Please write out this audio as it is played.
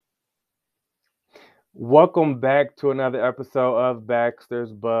Welcome back to another episode of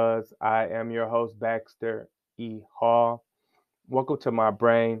Baxter's Buzz. I am your host, Baxter E. Hall. Welcome to my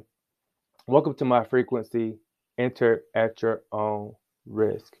brain. Welcome to my frequency. Enter at your own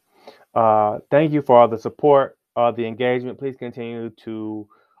risk. Thank you for all the support, all the engagement. Please continue to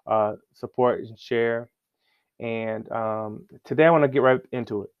support and share. And today I want to get right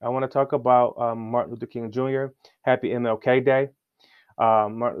into it. I want to talk about Martin Luther King Jr. Happy MLK Day.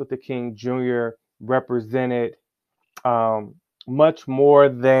 Martin Luther King Jr. represented um, much more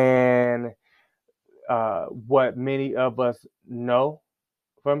than what many of us know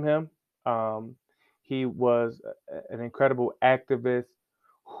from him. Um, he was an incredible activist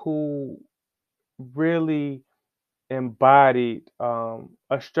who really embodied a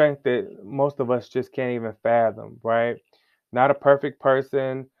strength that most of us just can't even fathom, right? Not a perfect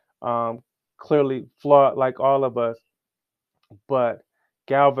person, um, clearly flawed like all of us, but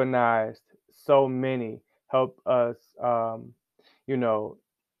galvanized so many, helped us, you know,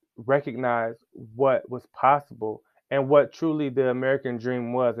 recognize what was possible and what truly the American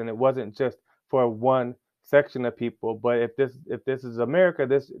dream was. And it wasn't just for one section of people, but if this is America,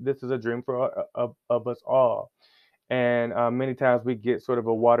 this is a dream for of us all. And many times we get sort of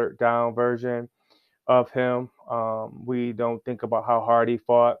a watered down version of him. We don't think about how hard he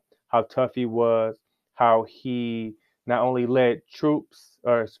fought, how tough he was, how he not only led troops,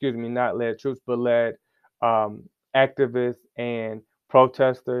 or excuse me, not led troops, but led um, activists and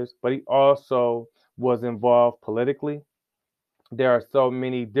protesters, but he also was involved politically. There are so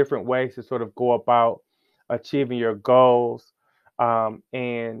many different ways to sort of go about achieving your goals.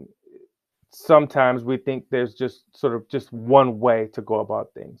 And sometimes we think there's just sort of just one way to go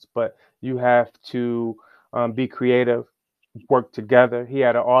about things, but you have to be creative, work together. He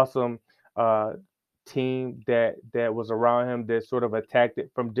had an awesome uh, team that was around him that sort of attacked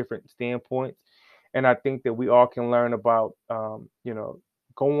it from different standpoints, and I think that we all can learn about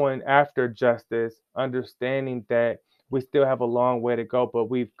going after justice, understanding that we still have a long way to go, but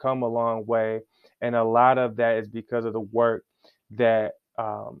we've come a long way, and a lot of that is because of the work that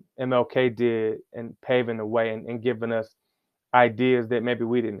MLK did in paving the way and giving us ideas that maybe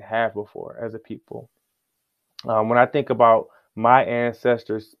we didn't have before as a people. When I think about my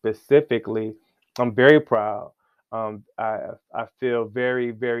ancestors specifically, I'm very proud. I feel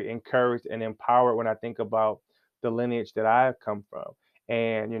very, very encouraged and empowered when I think about the lineage that I've come from.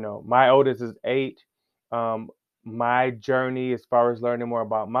 And, my oldest is 8. Um, my journey, as far as learning more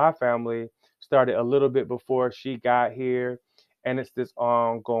about my family, started a little bit before she got here. And it's this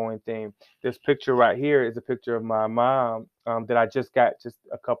ongoing thing. This picture right here is a picture of my mom that I just got just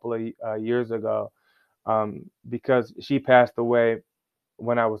a couple of years ago, because she passed away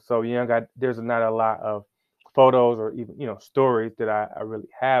when I was so young. There's not a lot of photos or even stories that I really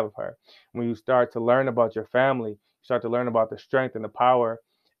have of her. When you start to learn about your family, you start to learn about the strength and the power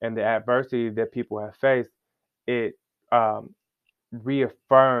and the adversity that people have faced. It um,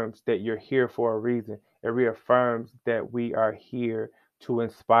 reaffirms that you're here for a reason. It reaffirms that we are here to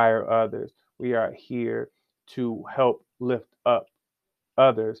inspire others. We are here to help lift up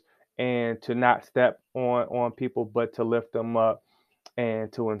others and to not step on people, but to lift them up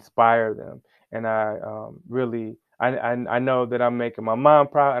and to inspire them. And I really, I know that I'm making my mom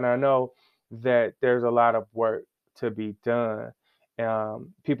proud, and I know that there's a lot of work to be done.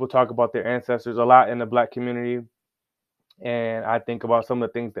 People talk about their ancestors a lot in the Black community, and I think about some of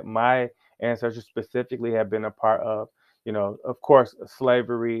the things that my ancestors specifically have been a part of. Of course,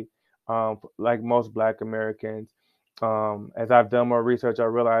 slavery, like most Black Americans. As I've done more research, I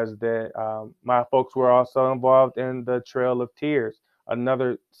realized that my folks were also involved in the Trail of Tears,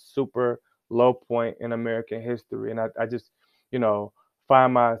 another super low point in American history. And I just, you know,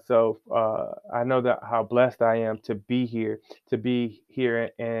 find myself, I know that how blessed I am to be here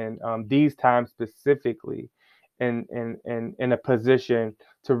in these times specifically, in a position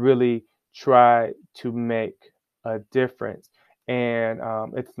to really try to make a difference. And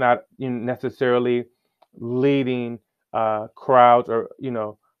it's not necessarily leading crowds, or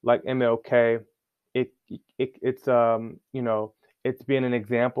like MLK. It's it's being an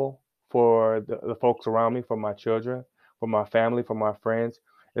example for the folks around me, for my children, for my family, for my friends.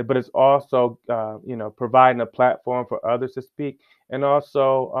 But it's also providing a platform for others to speak, and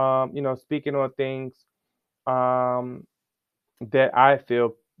also speaking on things um, that I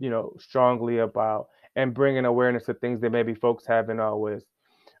feel, strongly about, and bringing awareness to things that maybe folks haven't always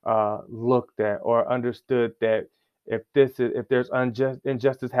looked at or understood, that if there's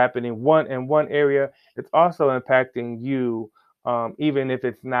injustice happening in one area, it's also impacting you, even if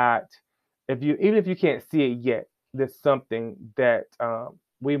it's not, if you even if you can't see it yet. There's something that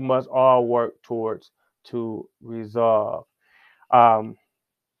we must all work towards to resolve. Um,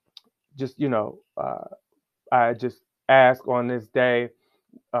 just I just ask on this day,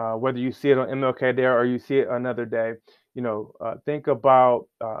 whether you see it on MLK Day or you see it another day, think about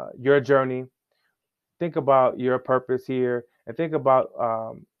your journey, think about your purpose here, and think about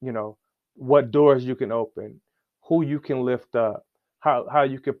what doors you can open, who you can lift up, how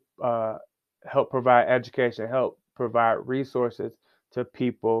you could help provide education, help provide resources to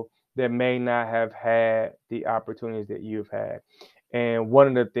people that may not have had the opportunities that you've had. And one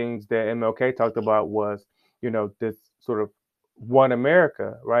of the things that MLK talked about was, this sort of one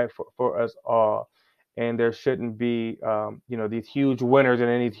America, right, for us all. And there shouldn't be, these huge winners and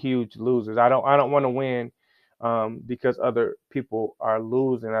then these huge losers. I don't want to win because other people are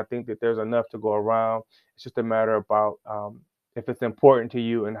losing. I think that there's enough to go around. It's just a matter about if it's important to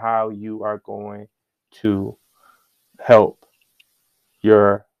you and how you are going to help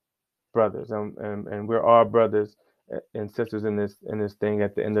your brothers, and we're all brothers and sisters in this thing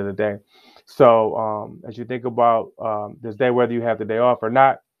at the end of the day. So as you think about this day, whether you have the day off or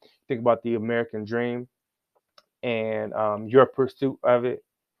not, think about the American dream and your pursuit of it.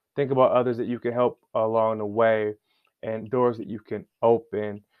 Think about others that you can help along the way and doors that you can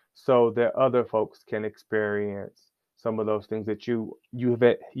open so that other folks can experience some of those things that you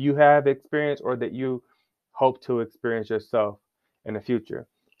have experienced or that you hope to experience yourself in the future.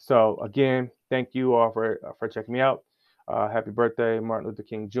 So again, thank you all for checking me out. Happy birthday, Martin Luther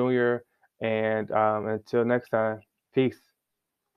King Jr. And until next time, peace.